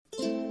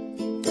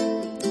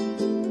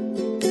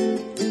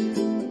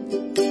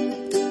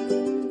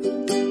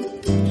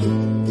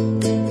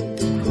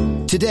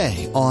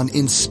today on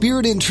In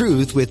Spirit and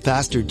Truth with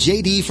Pastor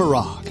J.D.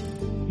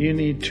 Farag. You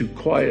need to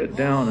quiet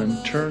down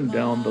and turn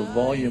down the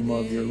volume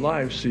of your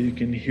life so you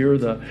can hear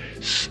the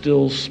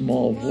still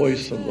small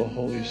voice of the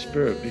Holy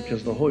Spirit,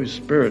 because the Holy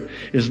Spirit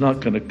is not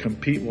going to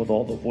compete with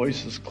all the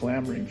voices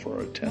clamoring for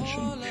our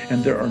attention.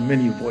 And there are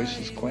many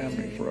voices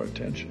clamoring for our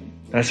attention.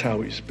 That's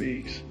how He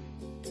speaks.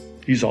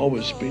 He's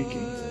always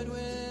speaking.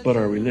 But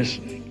are we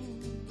listening?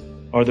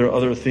 Are there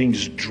other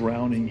things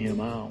drowning Him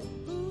out?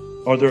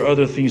 Are there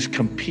other things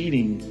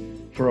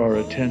competing for our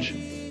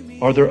attention?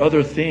 Are there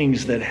other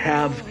things that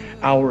have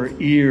our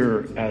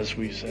ear, as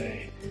we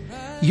say?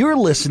 You're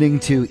listening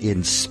to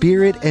In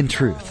Spirit and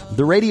Truth,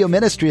 the radio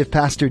ministry of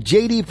Pastor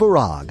J.D.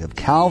 Farag of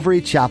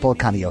Calvary Chapel,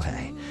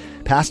 Kaneohe.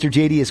 Pastor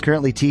J.D. is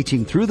currently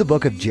teaching through the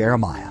book of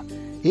Jeremiah.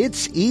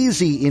 It's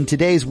easy in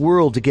today's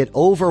world to get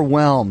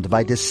overwhelmed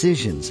by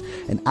decisions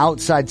and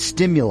outside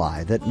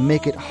stimuli that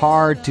make it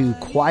hard to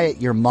quiet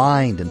your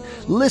mind and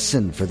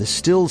listen for the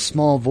still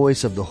small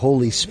voice of the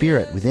Holy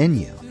Spirit within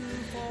you.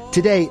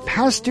 Today,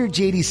 Pastor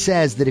J.D.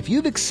 says that if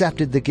you've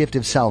accepted the gift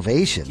of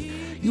salvation,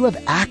 you have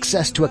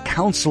access to a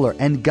counselor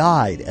and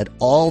guide at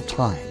all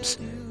times.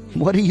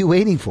 What are you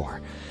waiting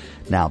for?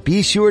 Now,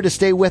 be sure to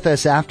stay with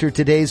us after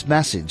today's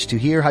message to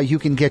hear how you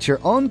can get your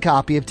own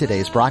copy of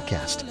today's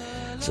broadcast.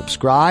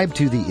 Subscribe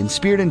to the In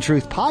Spirit and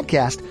Truth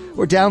podcast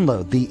or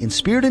download the In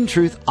Spirit and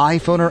Truth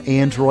iPhone or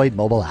Android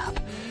mobile app.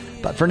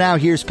 But for now,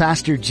 here's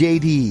Pastor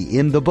J.D.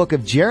 in the book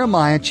of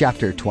Jeremiah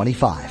chapter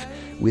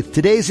 25 with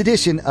today's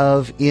edition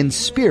of In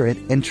Spirit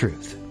and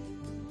Truth.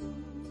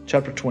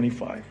 Chapter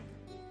 25,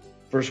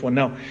 verse 1.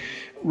 Now,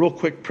 real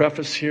quick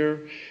preface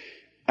here.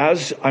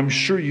 As I'm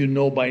sure you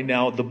know by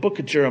now, the book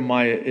of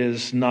Jeremiah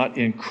is not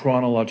in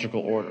chronological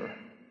order.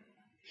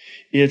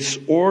 It's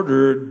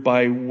ordered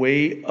by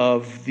way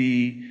of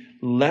the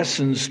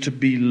lessons to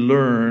be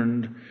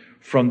learned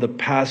from the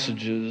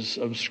passages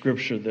of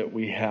Scripture that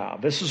we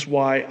have. This is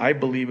why I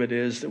believe it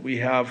is that we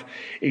have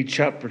a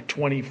chapter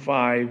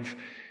 25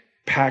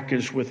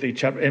 packaged with a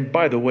chapter. And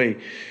by the way,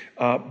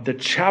 the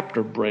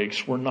chapter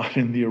breaks were not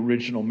in the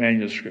original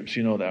manuscripts.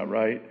 You know that,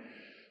 right?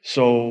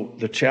 So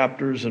the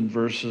chapters and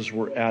verses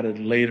were added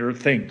later.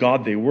 Thank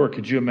God they were.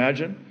 Could you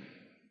imagine?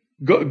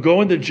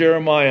 Go into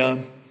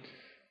Jeremiah,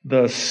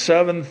 the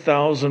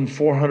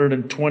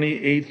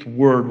 7,428th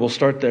word. We'll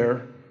start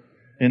there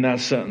in that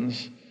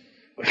sentence.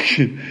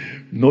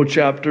 No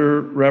chapter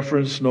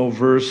reference, no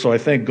verse. So I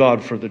thank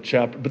God for the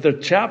chapter. But the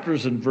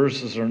chapters and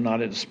verses are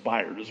not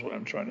inspired, is what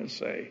I'm trying to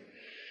say.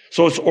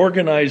 So it's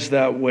organized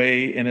that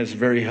way, and it's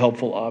very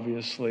helpful,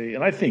 obviously.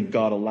 And I think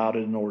God allowed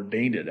it and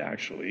ordained it,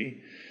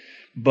 actually.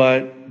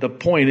 But the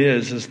point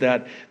is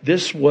that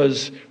this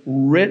was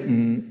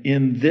written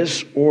in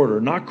this order,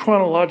 not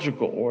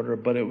chronological order,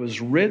 but it was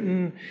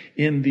written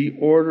in the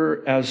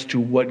order as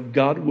to what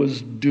God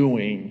was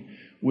doing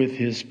with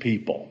His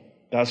people.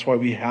 That's why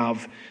we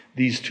have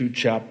these two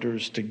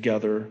chapters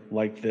together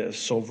like this.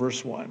 So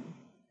verse 1.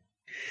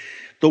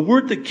 The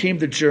word that came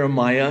to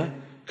Jeremiah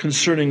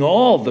concerning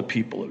all the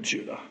people of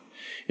Judah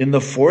in the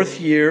 4th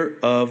year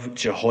of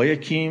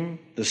Jehoiakim,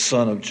 the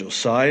son of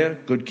Josiah,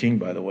 good king,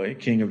 by the way,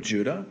 king of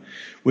Judah,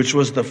 which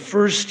was the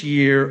 1st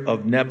year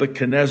of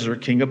Nebuchadnezzar,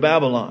 king of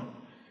Babylon,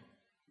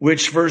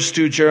 which, verse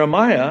 2,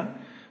 Jeremiah,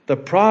 the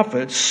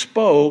prophet,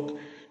 spoke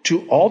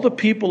to all the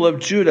people of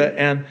Judah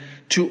and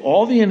to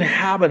all the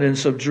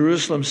inhabitants of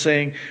Jerusalem,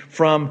 saying,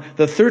 from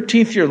the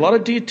 13th year, a lot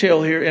of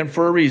detail here, and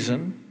for a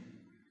reason,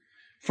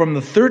 from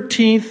the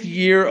 13th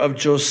year of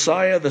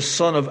Josiah, the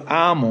son of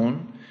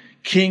Ammon,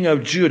 king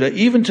of Judah,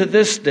 even to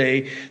this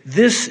day,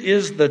 this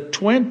is the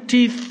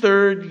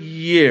 23rd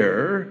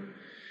year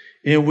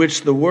in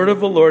which the word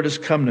of the Lord has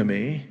come to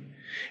me,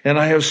 and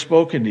I have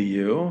spoken to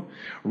you,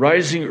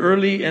 rising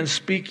early and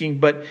speaking,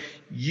 but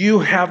you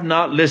have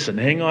not listened.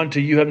 Hang on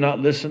to you have not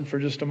listened for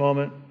just a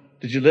moment.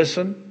 Did you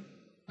listen?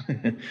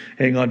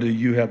 Hang on to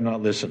you have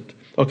not listened.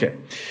 Okay.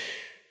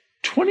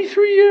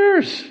 23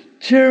 years.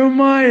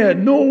 Jeremiah,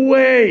 no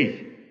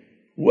way.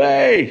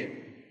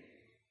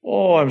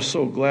 Oh, I'm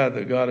so glad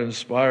that God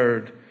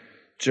inspired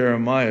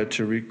Jeremiah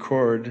to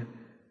record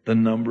the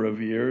number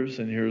of years,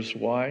 and here's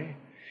why.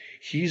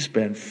 He's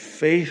been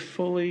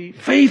faithfully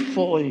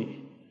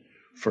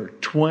for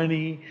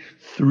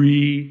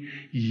 23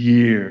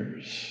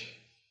 years.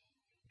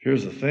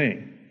 Here's the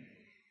thing.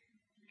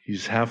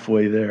 He's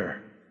halfway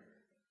there.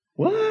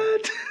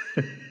 What?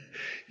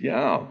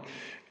 Yeah.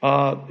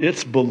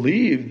 It's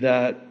believed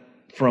that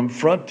from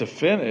front to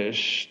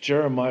finish,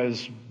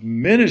 Jeremiah's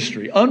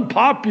ministry,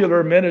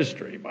 unpopular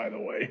ministry, by the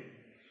way,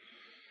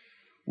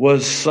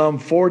 was some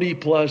 40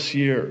 plus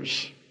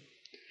years.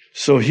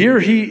 So here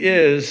he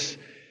is,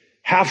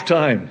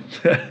 halftime,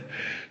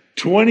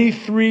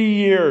 23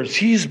 years.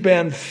 He's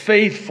been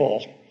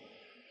faithful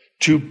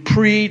to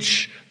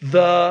preach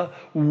the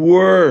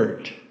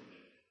word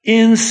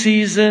in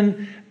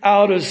season,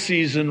 out of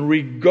season,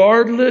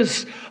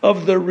 regardless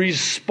of the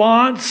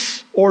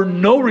response or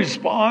no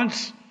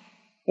response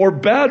or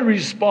bad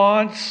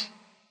response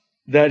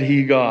that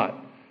he got.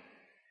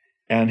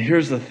 And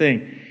here's the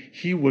thing.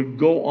 he would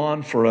go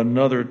on for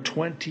another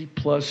 20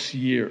 plus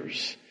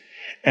years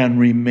and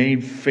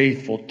remain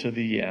faithful to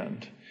the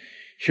end.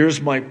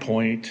 Here's my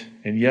point,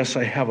 and yes,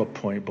 I have a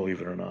point,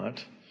 believe it or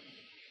not.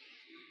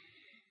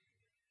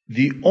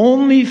 The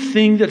only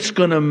thing that's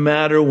going to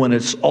matter when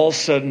it's all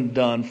said and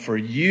done for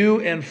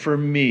you and for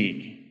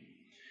me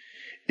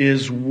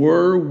is,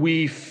 were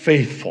we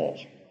faithful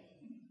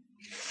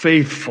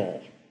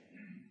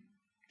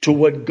to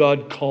what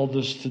God called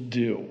us to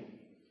do?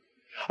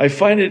 I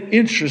find it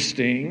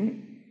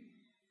interesting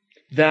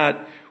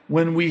that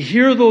when we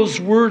hear those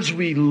words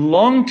we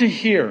long to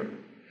hear,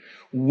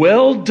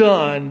 well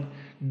done,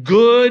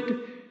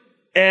 good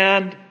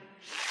and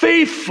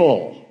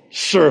faithful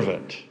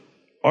servant.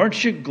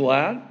 Aren't you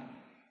glad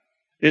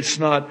it's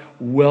not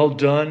well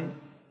done,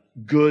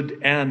 good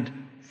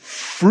and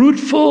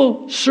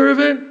fruitful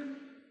servant?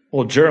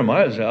 Well,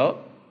 Jeremiah's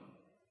out.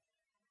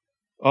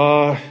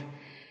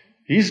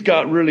 He's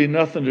got really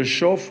nothing to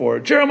show for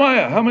it.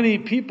 Jeremiah, how many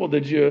people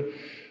did you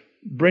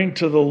bring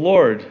to the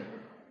Lord?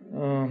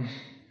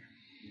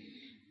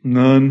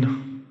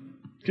 None.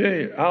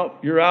 Okay, out.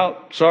 You're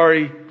out.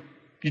 Sorry.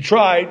 You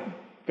tried.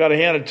 Got to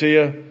hand it to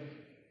you.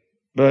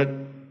 But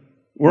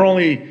we're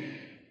only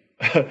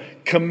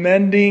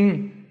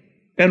commending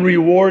and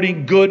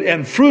rewarding good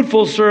and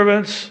fruitful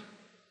servants.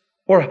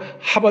 Or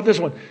how about this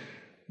one?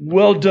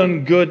 Well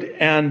done, good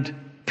and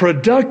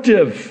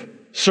productive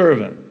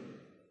servant.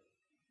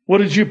 What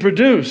did you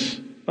produce?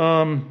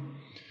 Death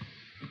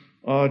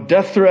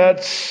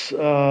threats,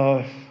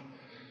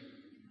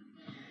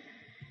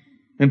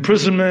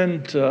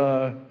 imprisonment.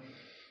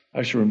 Actually,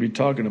 we're going to be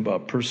talking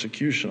about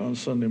persecution on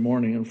Sunday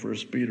morning in 1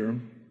 Peter.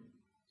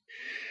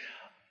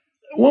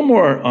 One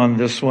more on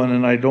this one,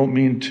 and I don't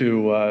mean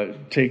to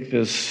take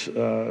this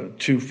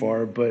too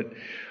far, but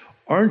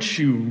aren't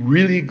you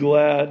really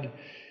glad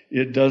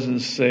it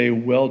doesn't say,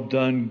 well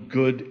done,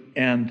 good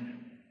and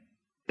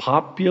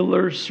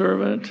popular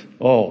servant?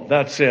 Oh,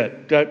 that's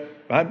it.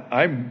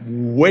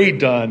 I'm way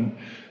done.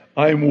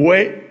 I'm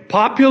way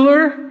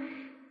popular?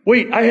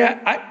 Wait,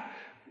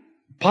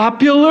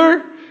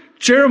 popular?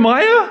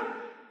 Jeremiah?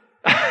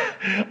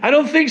 I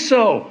don't think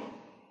so.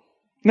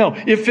 No,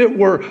 if it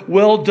were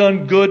well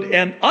done, good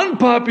and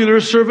unpopular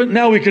servant,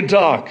 now we can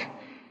talk.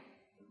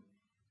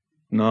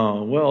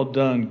 No, well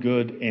done,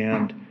 good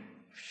and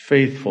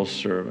faithful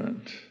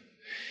servant.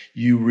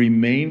 You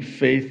remained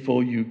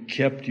faithful. You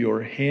kept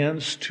your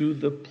hands to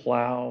the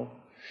plow.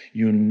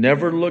 You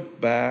never looked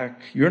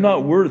back. You're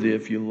not worthy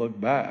if you look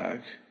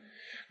back.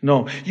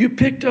 No, you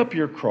picked up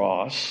your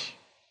cross.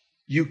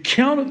 You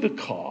counted the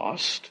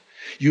cost.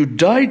 You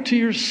died to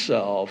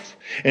yourself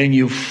and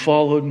you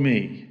followed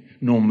me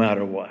no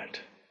matter what.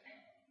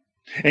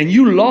 And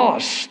you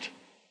lost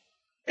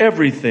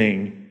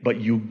everything,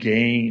 but you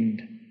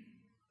gained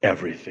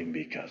everything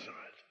because of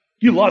it.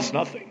 You lost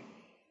nothing.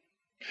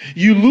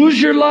 You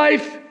lose your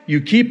life, you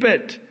keep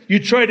it. You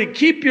try to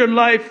keep your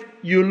life,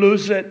 you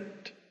lose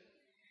it.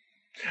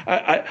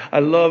 I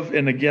love,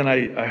 and again,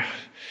 I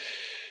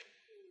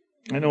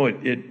know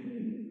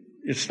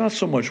it's not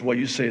so much what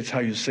you say, it's how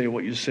you say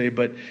what you say,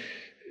 but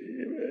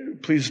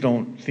please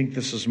don't think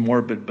this is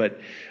morbid, but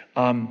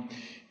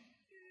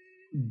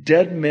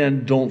dead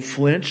men don't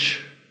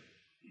flinch.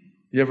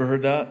 You ever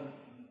heard that?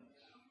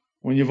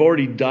 When you've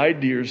already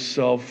died to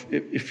yourself,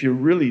 if you're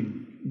really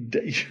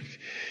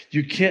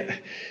you can't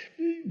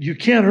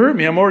hurt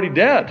me. I'm already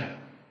dead.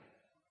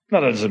 Now,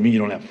 that doesn't mean you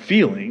don't have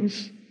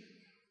feelings.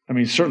 I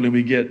mean, certainly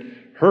we get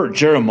hurt.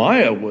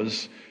 Jeremiah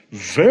was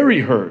very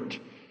hurt.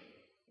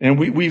 And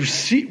we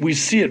see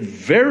it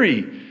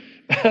very,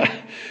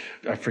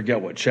 I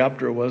forget what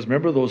chapter it was.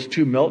 Remember those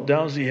two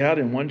meltdowns he had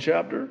in one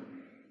chapter?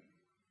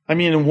 I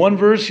mean, in one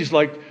verse, he's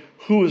like,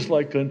 who is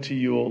like unto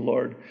you, O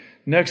Lord?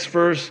 Next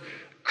verse,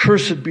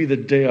 cursed be the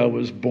day I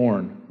was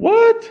born.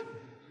 What?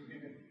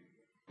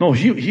 No,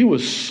 he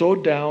was so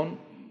down.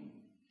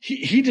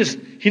 He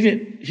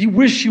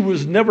wished he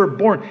was never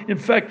born. In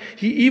fact,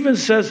 he even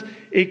says,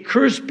 a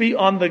curse be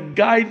on the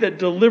guy that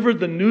delivered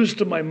the news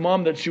to my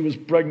mom that she was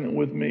pregnant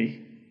with me.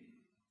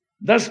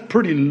 That's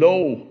pretty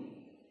low.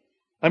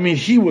 I mean,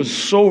 he was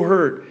so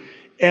hurt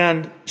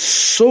and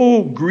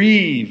so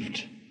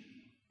grieved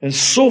and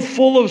so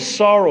full of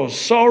sorrow,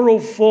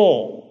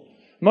 sorrowful.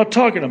 I'm not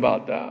talking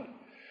about that.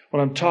 What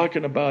I'm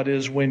talking about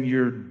is when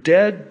you're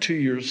dead to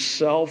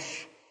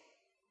yourself,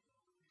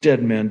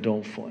 dead men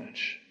don't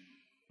flinch.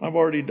 I've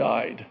already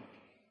died.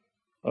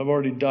 I've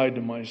already died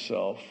to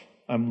myself.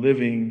 I'm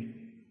living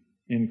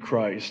in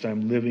Christ.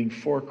 I'm living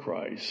for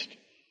Christ.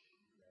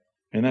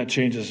 And that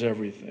changes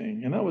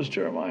everything. And that was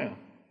Jeremiah.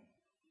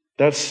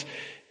 That's,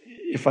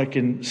 if I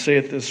can say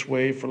it this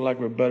way, for lack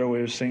of a better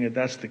way of saying it,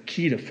 that's the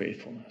key to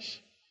faithfulness.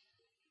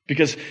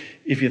 Because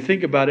if you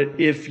think about it,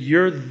 if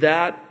you're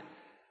that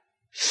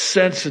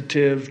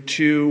sensitive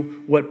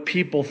to what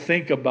people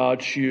think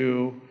about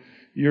you,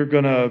 you're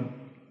going to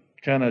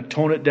kind of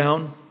tone it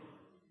down,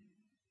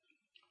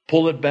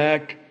 pull it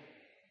back,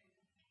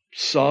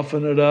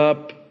 soften it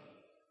up.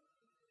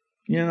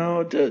 You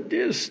know,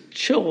 just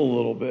chill a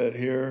little bit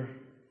here.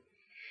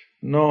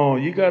 No,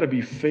 you got to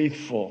be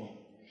faithful.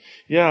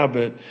 Yeah,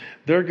 but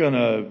they're going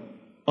to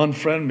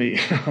unfriend me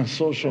on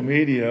social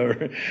media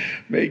or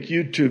make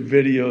YouTube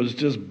videos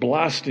just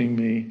blasting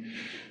me.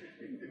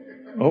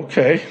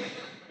 Okay.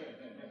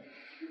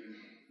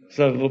 Is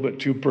that a little bit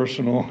too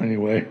personal?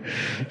 Anyway,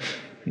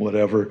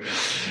 whatever.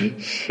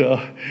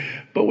 So,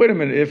 but wait a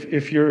minute.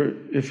 If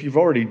you've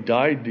already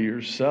died to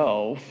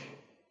yourself,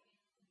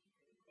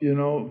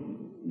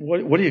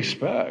 what do you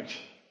expect?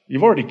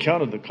 You've already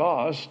counted the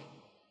cost.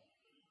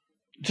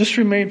 Just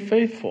remain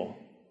faithful.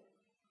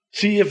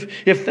 See,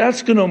 if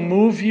that's going to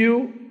move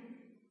you,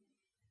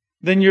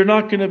 then you're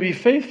not going to be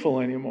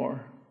faithful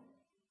anymore.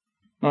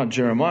 Not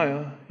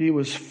Jeremiah. He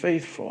was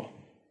faithful.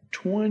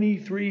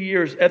 23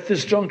 years at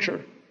this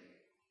juncture.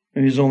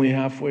 And he's only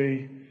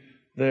halfway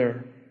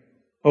there.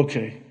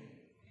 Okay.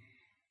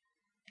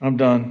 I'm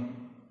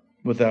done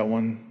with that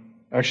one.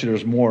 Actually,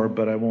 there's more,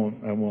 but I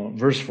won't.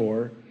 Verse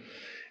 4.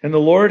 And the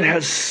Lord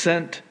has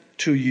sent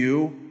to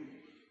you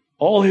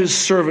all his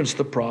servants,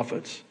 the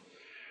prophets,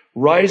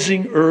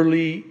 rising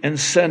early and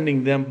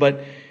sending them.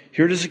 But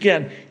here it is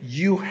again.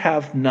 You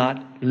have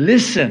not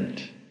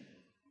listened,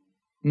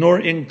 nor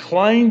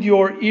inclined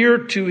your ear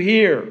to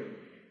hear.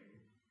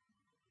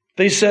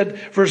 They said,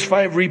 verse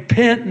 5,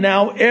 repent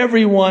now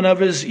everyone of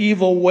his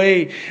evil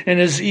way and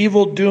his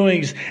evil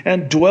doings,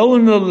 and dwell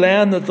in the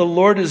land that the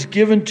Lord has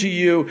given to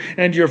you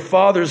and your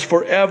fathers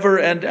forever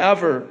and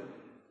ever.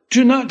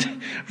 Do not,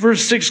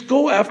 verse 6,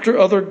 go after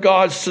other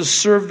gods to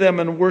serve them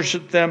and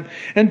worship them,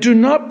 and do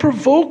not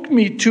provoke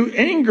me to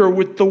anger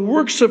with the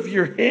works of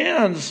your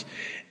hands,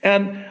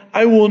 and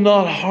I will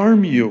not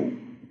harm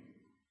you.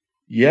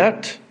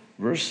 Yet,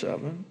 verse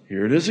 7,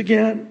 here it is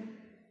again.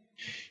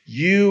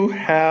 You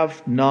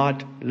have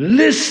not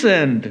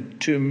listened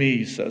to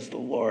me, says the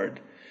Lord,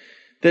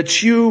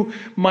 that you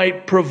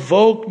might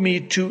provoke me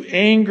to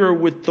anger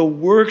with the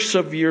works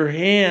of your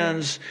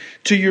hands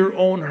to your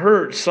own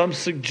hurt. Some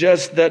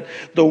suggest that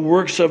the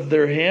works of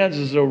their hands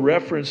is a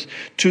reference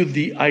to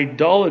the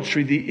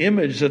idolatry, the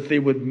image that they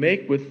would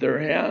make with their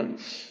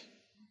hands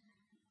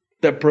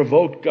that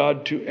provoked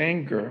God to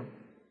anger.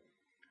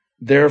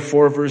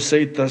 Therefore, verse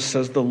 8, thus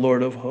says the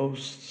Lord of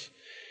hosts.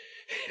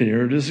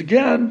 Here it is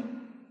again.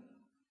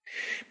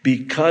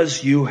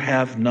 Because you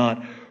have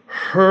not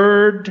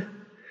heard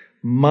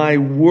my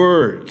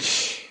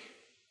words,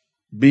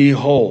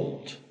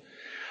 behold,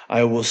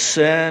 I will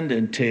send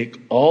and take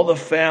all the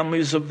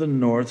families of the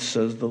north,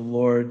 says the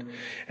Lord,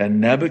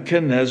 and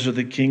Nebuchadnezzar,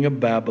 the king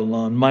of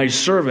Babylon, my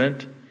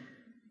servant.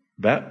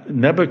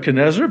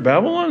 Nebuchadnezzar,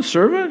 Babylon's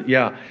servant?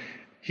 Yeah,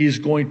 he's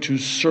going to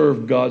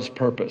serve God's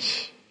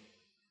purpose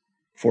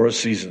for a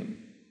season.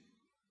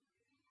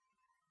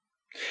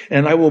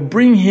 And I will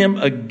bring him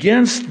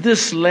against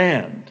this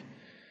land,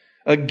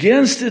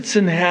 against its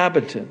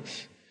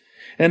inhabitants,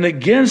 and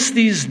against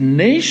these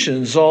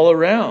nations all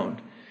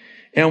around,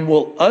 and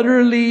will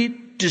utterly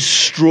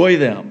destroy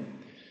them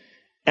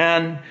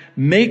and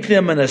make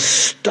them an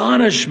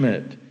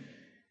astonishment,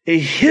 a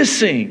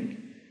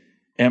hissing,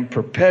 and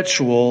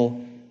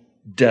perpetual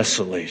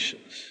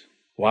desolations.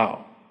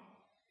 Wow.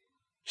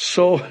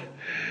 So,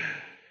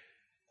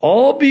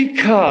 all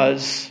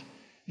because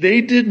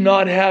they did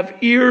not have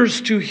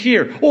ears to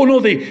hear. Oh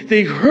no,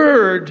 they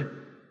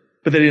heard,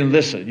 but they didn't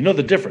listen. You know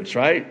the difference,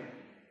 right?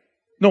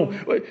 No,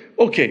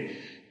 okay.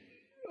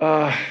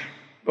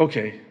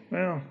 Okay,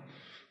 well,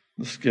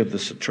 let's give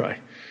this a try.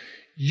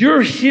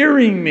 You're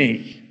hearing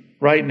me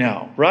right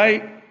now,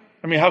 right?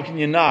 I mean, how can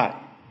you not?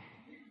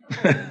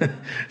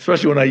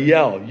 Especially when I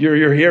yell.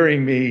 You're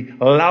hearing me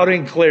loud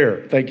and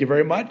clear. Thank you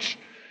very much.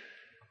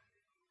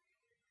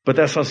 But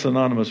that's not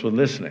synonymous with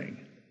listening.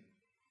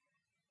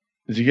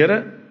 Did you get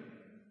it?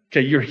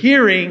 Okay, you're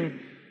hearing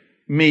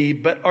me,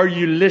 but are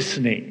you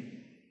listening?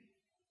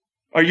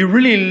 Are you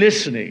really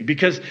listening?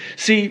 Because,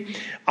 see,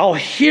 I'll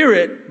hear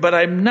it, but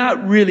I'm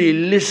not really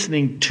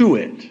listening to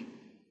it.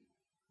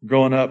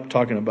 Growing up,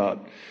 talking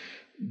about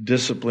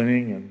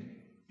disciplining and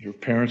your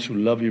parents who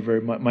love you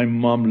very much. My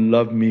mom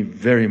loved me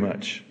very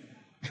much.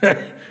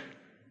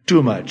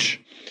 Too much.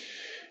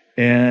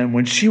 And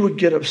when she would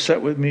get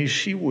upset with me,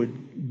 she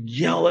would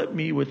yell at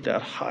me with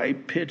that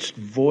high-pitched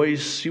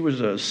voice. She was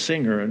a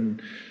singer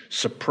and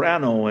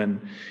soprano,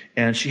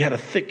 and she had a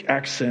thick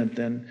accent,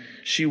 and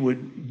she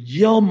would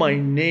yell my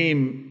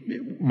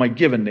name, my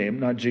given name,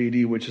 not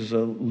JD, which is a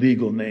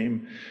legal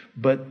name,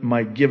 but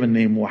my given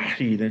name,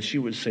 Wahid, and she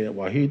would say,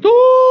 Wahid,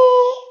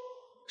 oh!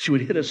 She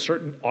would hit a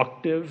certain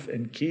octave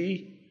and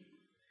key,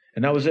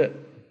 and that was it.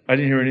 I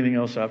didn't hear anything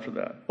else after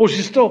that. Oh,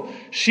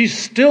 she's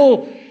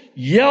still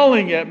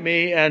yelling at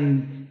me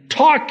and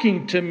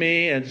talking to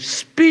me and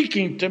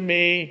speaking to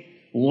me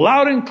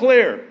loud and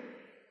clear.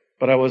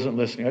 But I wasn't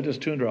listening. I just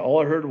tuned her out.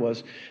 All I heard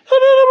was,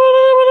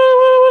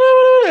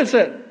 that's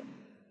it.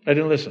 I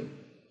didn't listen.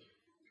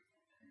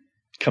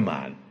 Come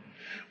on.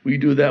 We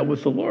do that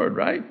with the Lord,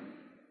 right?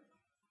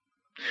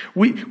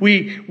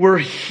 We're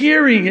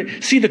hearing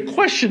it. See, the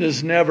question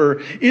is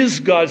never, is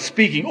God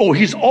speaking? Oh,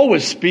 he's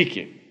always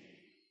speaking.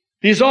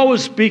 He's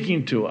always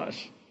speaking to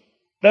us.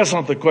 That's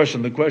not the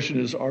question. The question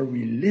is, are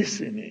we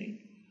listening?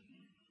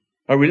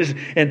 Are we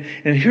listening?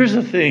 And here's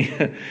the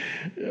thing.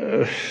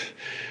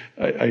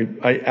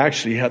 I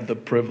actually had the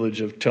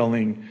privilege of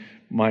telling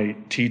my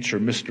teacher,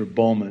 Mr.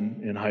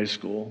 Bowman, in high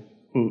school,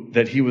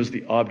 that he was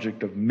the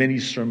object of many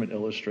sermon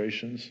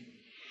illustrations.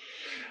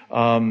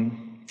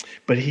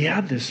 But he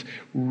had this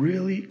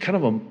really kind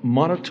of a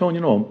monotone,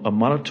 a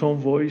monotone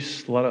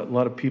voice. A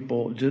lot of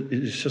people,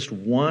 it's just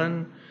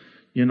one,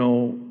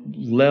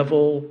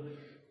 level.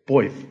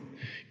 Boy,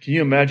 can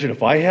you imagine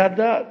if I had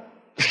that?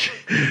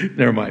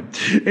 Never mind.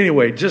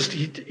 Anyway,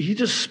 he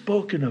just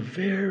spoke in a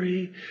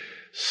very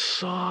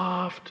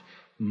soft,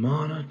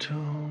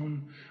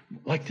 monotone,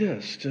 like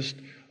this. Just,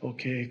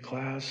 okay,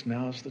 class,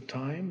 now's the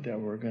time that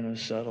we're going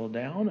to settle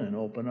down and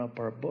open up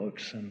our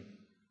books. And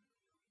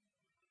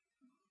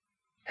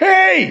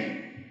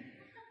hey,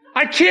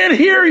 I can't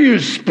hear you.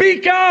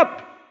 Speak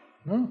up.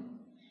 No,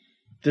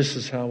 this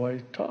is how I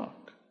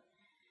talk.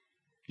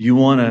 You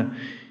want to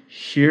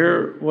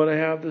hear what I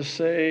have to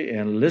say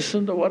and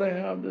listen to what I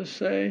have to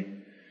say?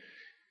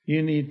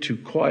 You need to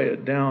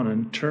quiet down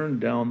and turn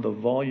down the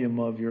volume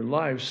of your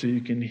life so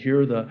you can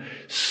hear the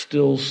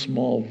still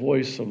small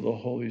voice of the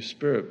Holy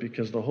Spirit,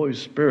 because the Holy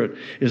Spirit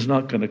is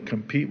not going to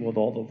compete with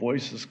all the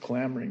voices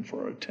clamoring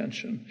for our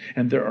attention.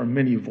 And there are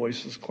many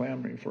voices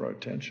clamoring for our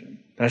attention.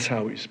 That's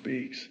how he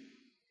speaks.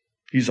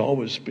 He's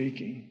always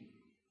speaking.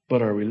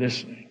 But are we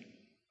listening?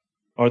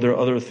 Are there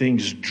other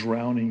things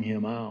drowning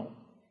him out?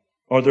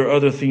 Are there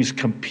other things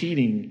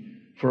competing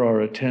for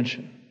our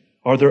attention?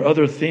 Are there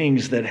other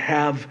things that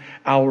have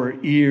our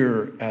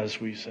ear,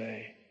 as we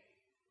say,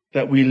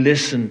 that we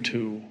listen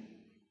to,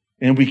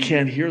 and we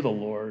can't hear the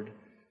Lord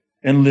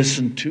and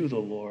listen to the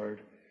Lord?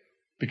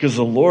 Because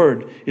the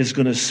Lord is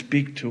going to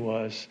speak to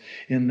us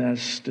in that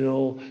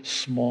still,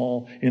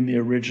 small, in the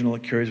original,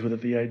 it carries with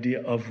it the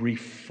idea of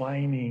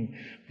refining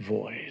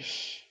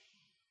voice.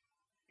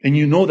 And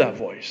you know that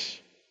voice.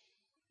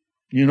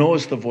 You know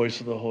it's the voice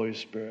of the Holy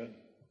Spirit.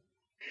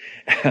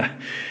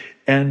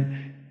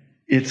 And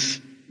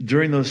it's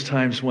during those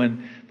times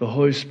when the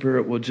Holy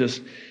Spirit will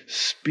just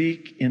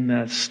speak in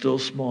that still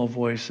small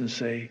voice and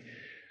say,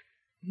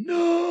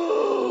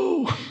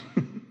 no,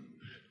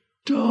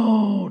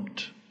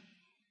 don't.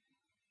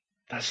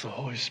 That's the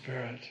Holy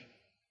Spirit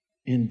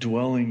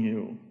indwelling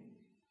you,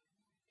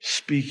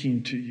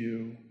 speaking to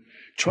you,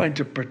 trying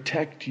to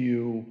protect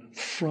you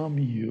from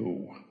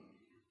you,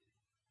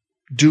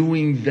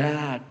 doing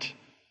that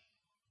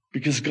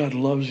because God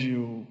loves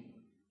you.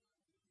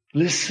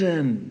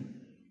 Listen,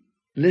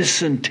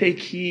 take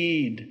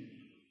heed.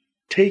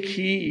 Take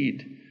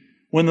heed.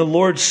 When the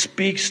Lord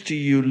speaks to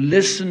you,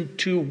 listen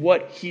to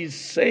what he's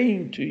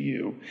saying to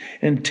you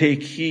and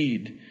take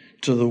heed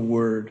to the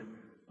word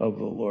of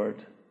the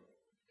Lord.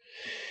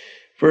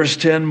 Verse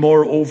 10,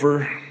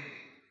 moreover,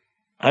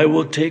 I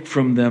will take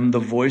from them the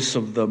voice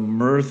of the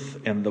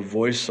mirth and the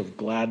voice of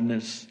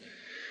gladness,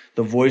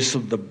 the voice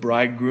of the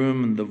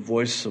bridegroom and the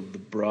voice of the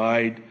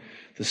bride,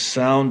 the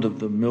sound of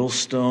the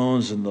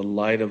millstones and the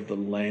light of the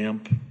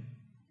lamp.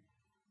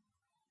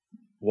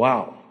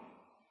 Wow.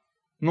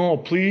 No,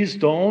 please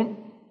don't.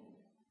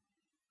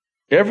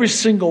 Every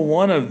single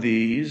one of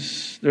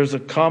these, there's a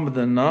common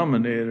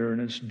denominator,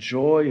 and it's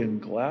joy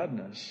and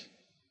gladness.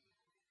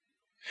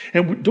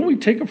 And don't we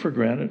take them for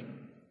granted?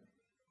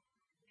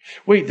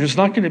 Wait, there's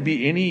not going to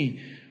be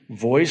any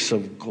voice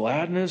of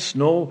gladness?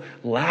 No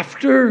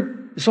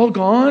laughter? It's all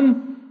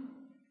gone?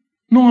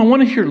 No, I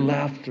want to hear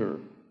laughter.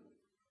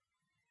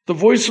 The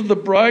voice of the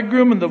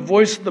bridegroom and the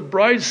voice of the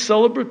bride,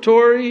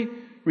 celebratory,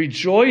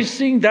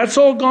 rejoicing, that's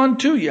all gone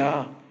too,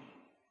 yeah.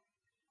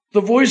 The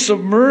voice of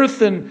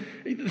mirth, and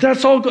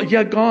that's all gone,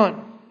 yeah,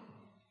 gone.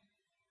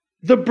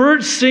 The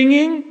birds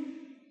singing,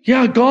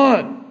 yeah,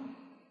 gone.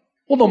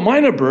 Well, the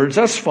minor birds,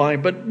 that's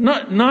fine, but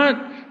not,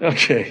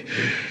 okay.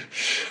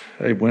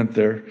 I went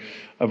there.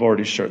 I've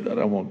already shared that.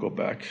 I won't go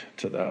back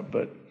to that,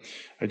 but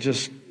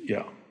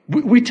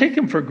we take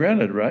them for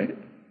granted, right?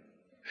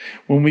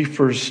 When we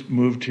first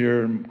moved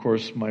here, and of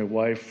course my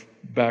wife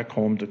back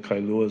home to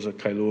Kailua as a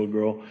Kailua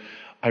girl,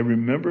 I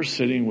remember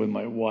sitting with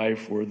my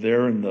wife. We're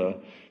there in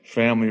the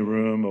family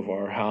room of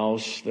our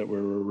house that we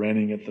were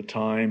renting at the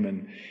time,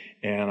 and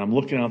I'm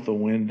looking out the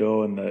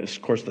window, and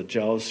of course the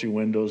jealousy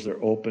windows,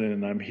 they're open,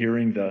 and I'm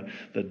hearing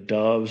the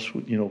doves,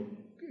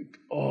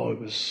 oh,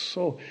 it was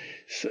so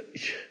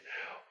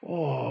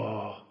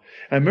I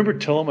remember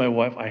telling my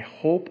wife, I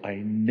hope I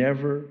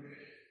never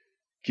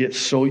get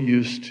so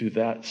used to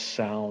that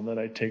sound that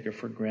I take it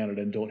for granted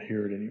and don't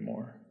hear it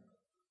anymore.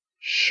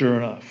 Sure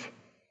enough,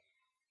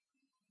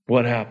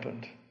 what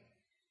happened?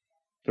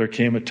 There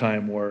came a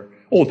time where,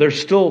 they're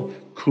still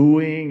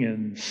cooing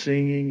and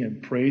singing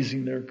and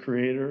praising their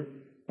Creator.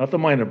 Not the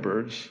minor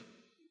birds.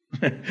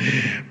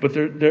 But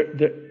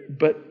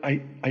but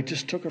I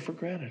just took it for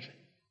granted.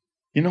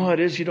 You know how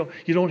it is? You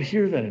don't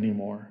hear that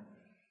anymore.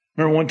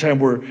 Remember one time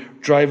we're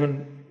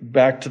driving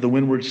back to the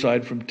windward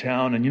side from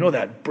town, and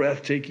that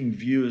breathtaking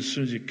view as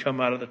soon as you come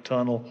out of the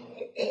tunnel.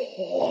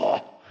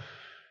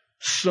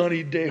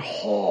 Sunny day,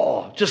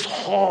 just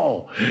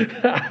haul.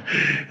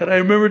 And I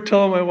remember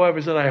telling my wife,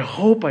 I said, I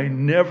hope I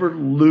never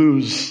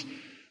lose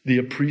the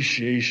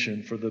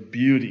appreciation for the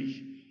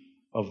beauty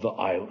of the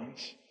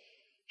islands.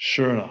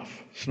 Sure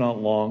enough, it's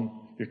not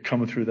long. You're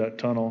coming through that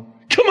tunnel.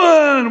 Come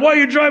on! Why are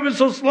you driving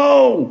so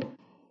slow?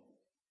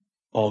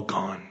 All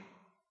gone.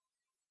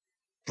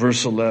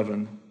 Verse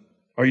 11.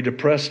 Are you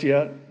depressed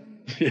yet?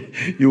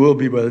 You will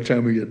be by the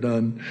time we get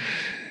done.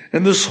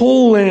 And this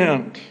whole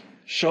land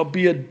shall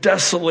be a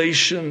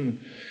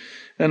desolation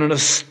and an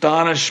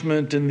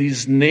astonishment, and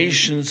these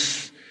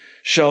nations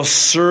shall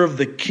serve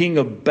the king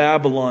of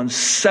Babylon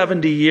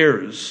 70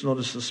 years.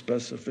 Notice the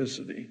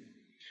specificity.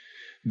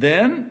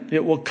 Then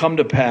it will come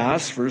to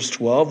pass, verse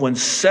 12, when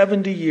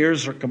 70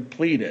 years are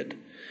completed,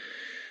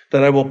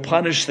 that I will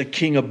punish the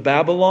king of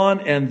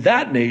Babylon and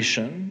that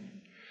nation,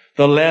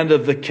 the land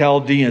of the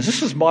Chaldeans.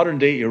 This is modern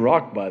day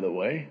Iraq, by the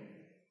way.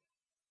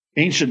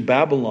 Ancient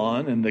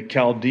Babylon and the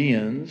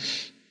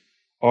Chaldeans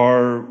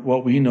are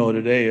what we know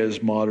today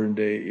as modern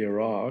day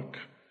Iraq.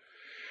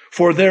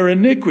 For their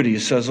iniquity,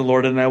 says the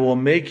Lord, and I will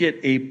make it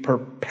a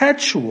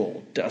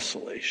perpetual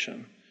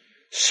desolation.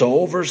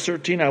 So, verse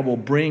 13, I will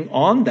bring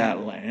on that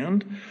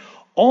land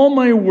all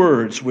my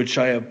words which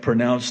I have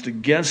pronounced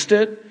against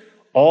it,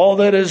 all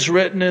that is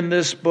written in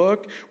this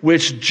book,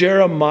 which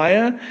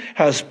Jeremiah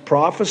has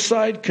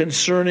prophesied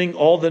concerning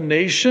all the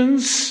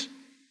nations.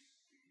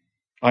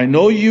 I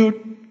know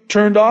you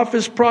turned off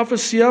his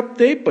prophecy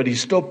update, but he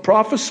still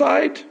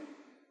prophesied.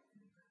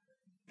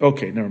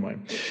 Okay, never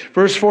mind.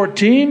 Verse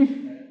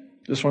 14,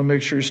 just want to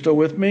make sure you're still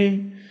with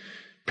me.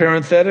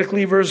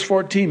 Parenthetically, verse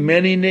 14,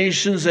 many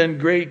nations and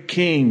great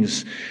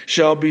kings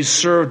shall be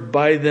served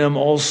by them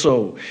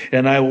also,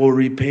 and I will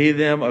repay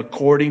them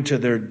according to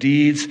their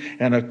deeds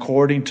and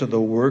according to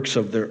the works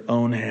of their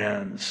own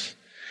hands.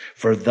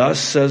 For thus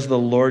says the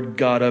Lord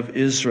God of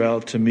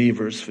Israel to me,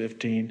 verse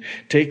 15,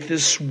 take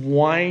this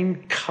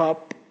wine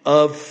cup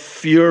of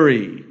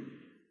fury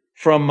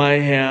from my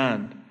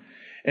hand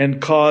and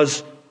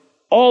cause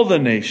all the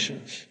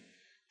nations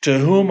to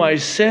whom I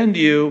send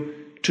you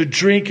to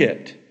drink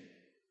it.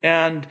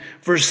 And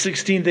verse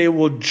 16, they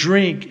will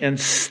drink and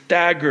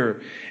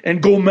stagger and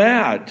go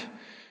mad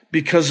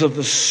because of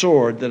the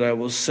sword that I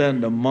will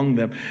send among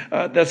them.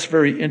 That's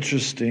very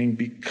interesting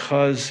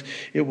because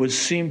it would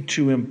seem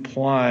to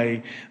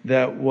imply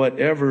that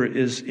whatever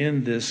is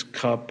in this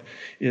cup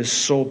is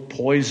so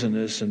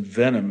poisonous and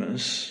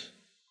venomous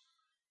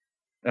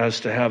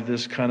as to have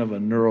this kind of a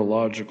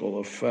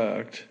neurological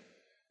effect.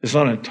 It's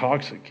not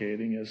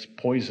intoxicating, it's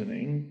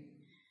poisoning.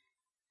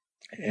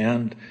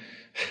 And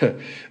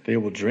they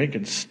will drink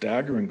and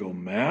stagger and go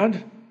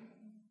mad.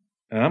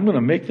 And I'm going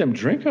to make them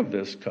drink of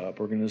this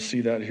cup. We're going to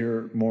see that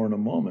here more in a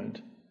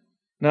moment.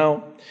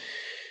 Now,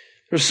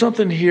 there's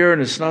something here,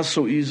 and it's not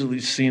so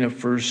easily seen at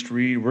first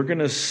read. We're going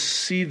to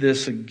see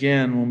this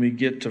again when we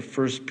get to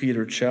 1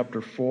 Peter chapter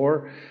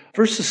 4.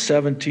 Verses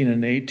 17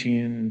 and 18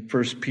 in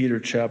 1 Peter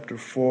chapter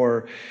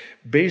 4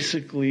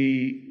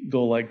 basically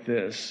go like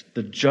this.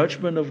 The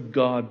judgment of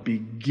God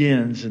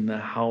begins in the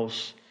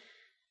house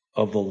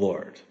of the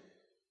Lord.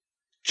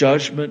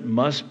 Judgment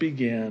must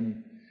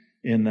begin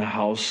in the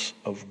house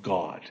of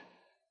God.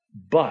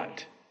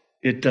 But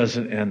it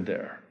doesn't end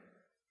there.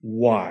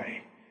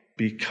 Why?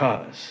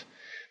 Because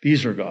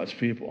these are God's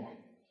people.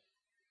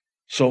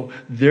 So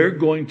they're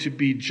going to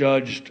be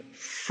judged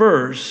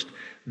first,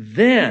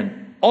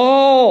 then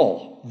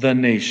all the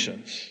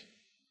nations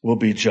will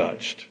be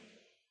judged.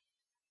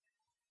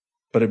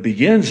 But it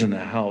begins in the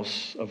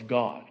house of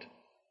God.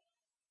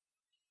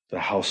 The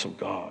house of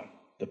God.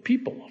 The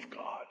people of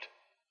God.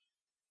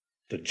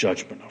 The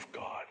judgment of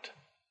God.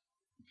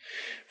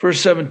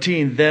 Verse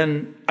 17,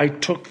 then I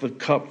took the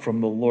cup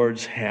from the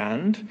Lord's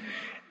hand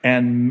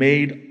and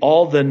made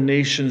all the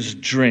nations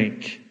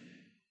drink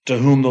to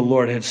whom the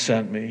Lord had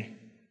sent me.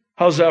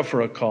 How's that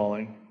for a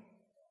calling?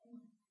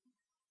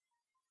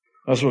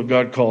 That's what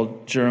God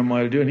called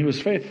Jeremiah to do, and he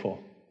was faithful.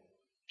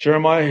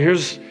 Jeremiah,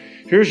 here's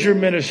your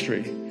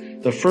ministry.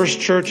 The first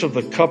church of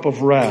the cup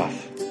of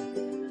wrath.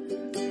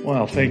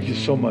 Wow, thank you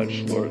so much,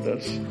 Lord.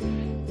 That's,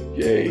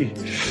 yay.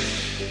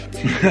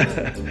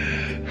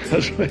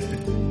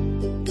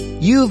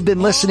 You've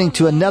been listening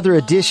to another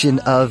edition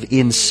of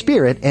In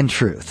Spirit and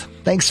Truth.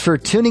 Thanks for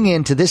tuning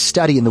in to this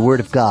study in the Word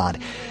of God.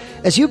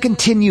 As you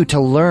continue to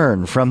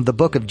learn from the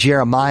book of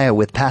Jeremiah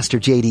with Pastor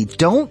JD,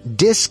 don't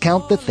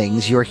discount the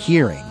things you're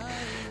hearing.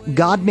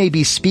 God may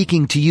be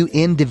speaking to you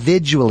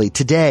individually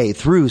today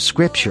through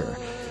Scripture.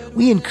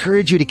 We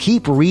encourage you to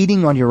keep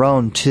reading on your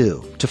own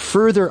too, to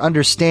further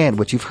understand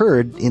what you've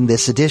heard in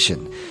this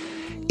edition.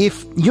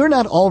 If you're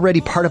not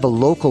already part of a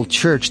local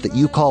church that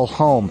you call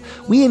home,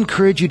 we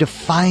encourage you to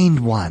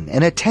find one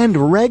and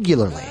attend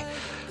regularly.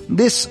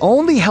 This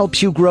only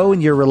helps you grow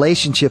in your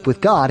relationship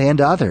with God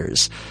and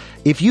others.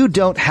 If you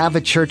don't have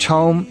a church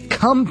home,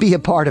 come be a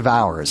part of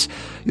ours.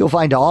 You'll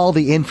find all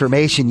the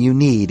information you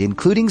need,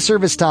 including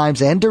service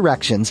times and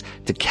directions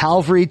to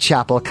Calvary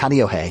Chapel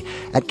Kaneohe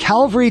at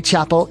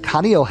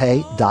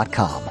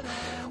calvarychapelkaneohe.com.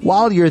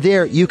 While you're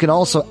there, you can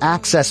also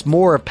access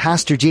more of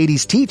Pastor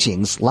JD's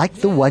teachings like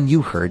the one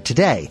you heard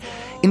today,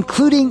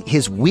 including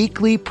his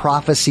weekly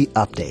prophecy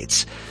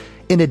updates.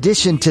 In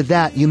addition to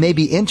that, you may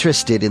be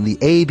interested in the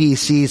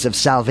ABCs of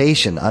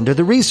Salvation under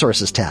the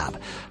Resources tab.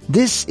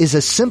 This is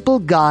a simple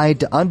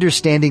guide to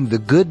understanding the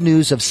good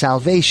news of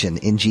salvation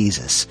in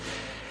Jesus.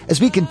 As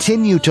we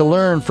continue to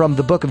learn from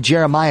the book of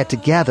Jeremiah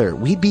together,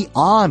 we'd be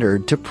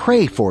honored to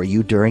pray for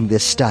you during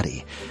this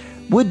study.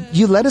 Would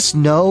you let us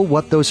know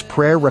what those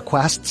prayer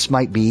requests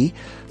might be?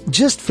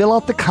 Just fill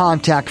out the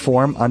contact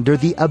form under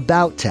the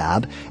About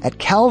tab at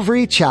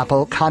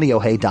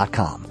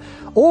calvarychapelkaneohe.com.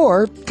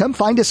 Or come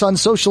find us on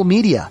social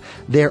media.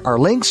 There are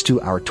links to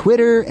our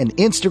Twitter and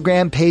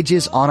Instagram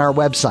pages on our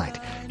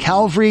website,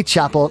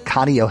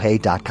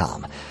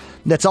 calvarychapelkaneohe.com.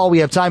 That's all we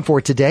have time for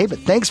today, but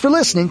thanks for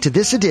listening to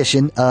this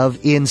edition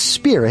of In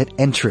Spirit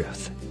and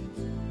Truth.